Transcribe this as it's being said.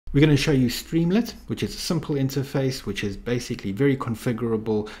We're going to show you Streamlit, which is a simple interface, which is basically very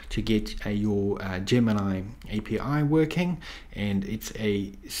configurable to get your Gemini API working. And it's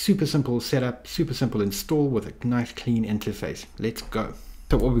a super simple setup, super simple install with a nice clean interface. Let's go.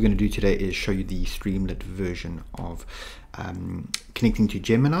 So what we're going to do today is show you the Streamlit version of connecting to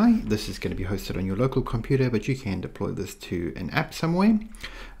Gemini. This is going to be hosted on your local computer, but you can deploy this to an app somewhere.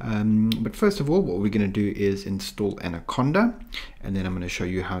 But first of all, what we're going to do is install Anaconda, and then I'm going to show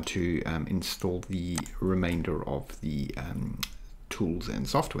you how to install the remainder of the tools and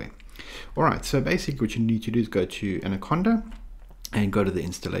software. All right, so basically what you need to do is go to Anaconda and go to the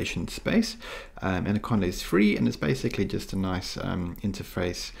installation space. Anaconda is free, and it's basically just a nice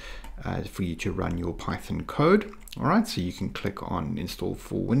interface for you to run your Python code. All right, so you can click on install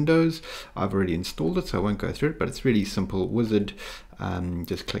for Windows. I've already installed it, so I won't go through it, but it's really simple wizard.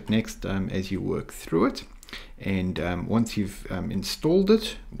 Just click next as you work through it. And once you've installed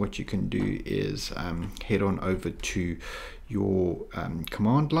it, what you can do is head on over to your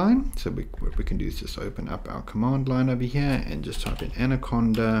command line. So what we can do is just open up our command line over here and just type in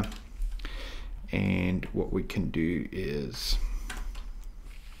Anaconda. And what we can do is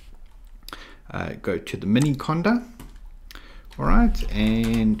go to the miniconda. All right,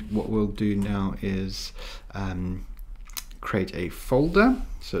 and what we'll do now is create a folder.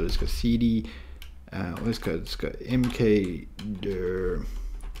 So let's go cd. Let's go mk.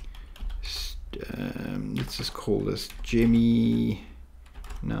 Let's just call this Gemini.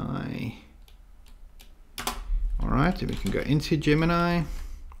 All right, and we can go into Gemini.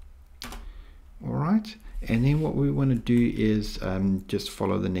 All right, and then what we want to do is just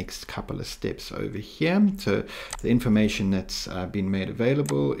follow the next couple of steps over here. So the information that's been made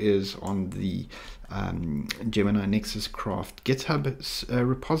available is on the Gemini Nexus Craft GitHub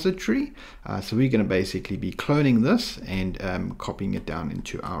repository. So we're going to basically be cloning this and copying it down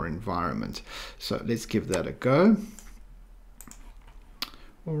into our environment. So let's give that a go.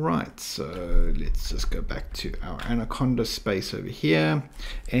 All right, so let's just go back to our Anaconda space over here.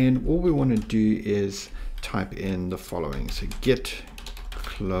 And all we want to do is type in the following. So git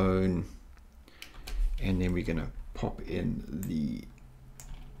clone, and then we're going to pop in the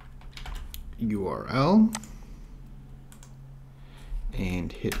URL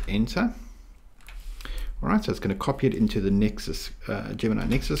and hit enter. All right, so it's going to copy it into the Nexus Gemini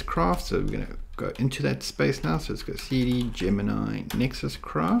Nexus Craft. So we're going to go into that space now. So let's go cd Gemini Nexus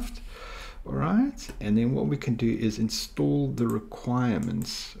Craft. All right, and then what we can do is install the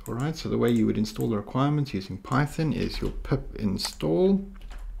requirements. All right, so the way you would install the requirements using Python is your pip install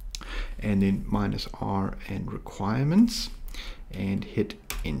and then -r and requirements and hit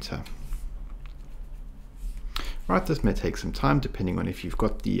enter. Right, this may take some time depending on if you've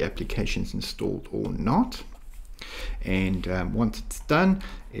got the applications installed or not. And once it's done,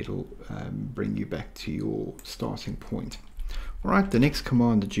 it'll bring you back to your starting point. All right, the next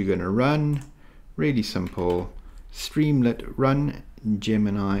command that you're going to run, really simple, streamlit run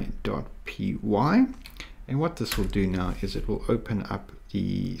gemini.py. And what this will do now is it will open up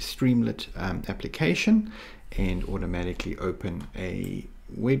the Streamlit application and automatically open a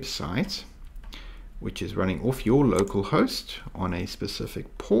website which is running off your local host on a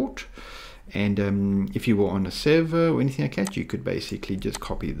specific port. And if you were on a server or anything like that, you could basically just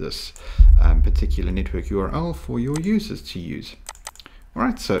copy this particular network URL for your users to use. All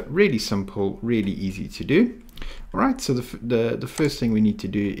right, so really simple, really easy to do. All right, so the first thing we need to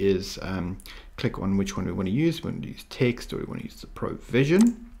do is click on which one we want to use. We want to use text or we want to use the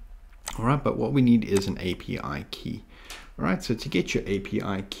provision. All right, but what we need is an API key. All right, so to get your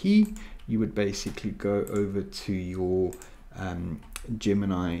API key, you would basically go over to your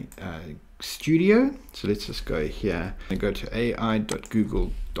Gemini Studio. So let's just go here and go to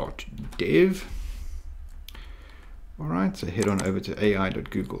ai.google.dev. All right, so head on over to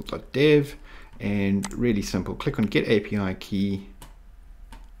ai.google.dev and really simple, click on Get API Key.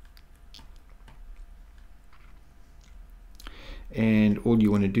 And all you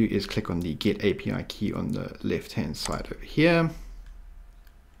want to do is click on the Get API Key on the left-hand side over here.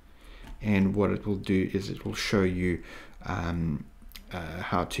 And what it will do is it will show you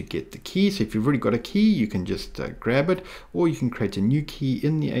how to get the key. So if you've already got a key, you can just grab it, or you can create a new key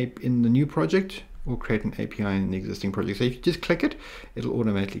in the new project, or create an API in the existing project. So if you just click it, it'll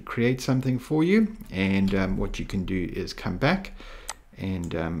automatically create something for you. And what you can do is come back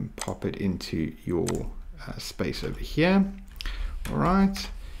and pop it into your space over here. All right,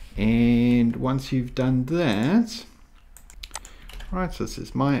 and once you've done that, right, so this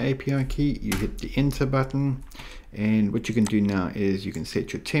is my API key. You hit the enter button, and what you can do now is you can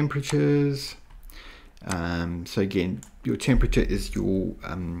set your temperatures, So again, your temperature is your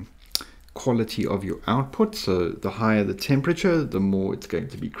quality of your output. So the higher the temperature, the more it's going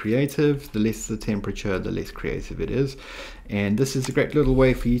to be creative. The less the temperature, the less creative it is. And this is a great little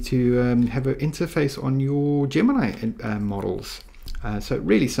way for you to have an interface on your Gemini models. So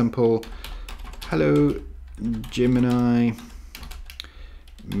really simple. Hello Gemini,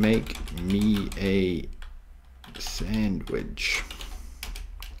 make me a sandwich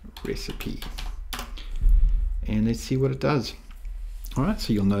recipe, and let's see what it does. All right,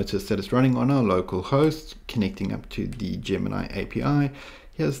 so you'll notice that it's running on our local host, connecting up to the Gemini API.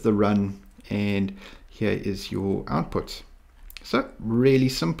 Here's the run, and here is your output. So really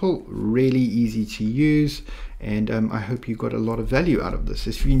simple, really easy to use, and I hope you got a lot of value out of this.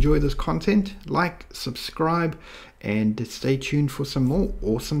 If you enjoy this content, like, subscribe, and stay tuned for some more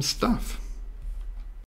awesome stuff.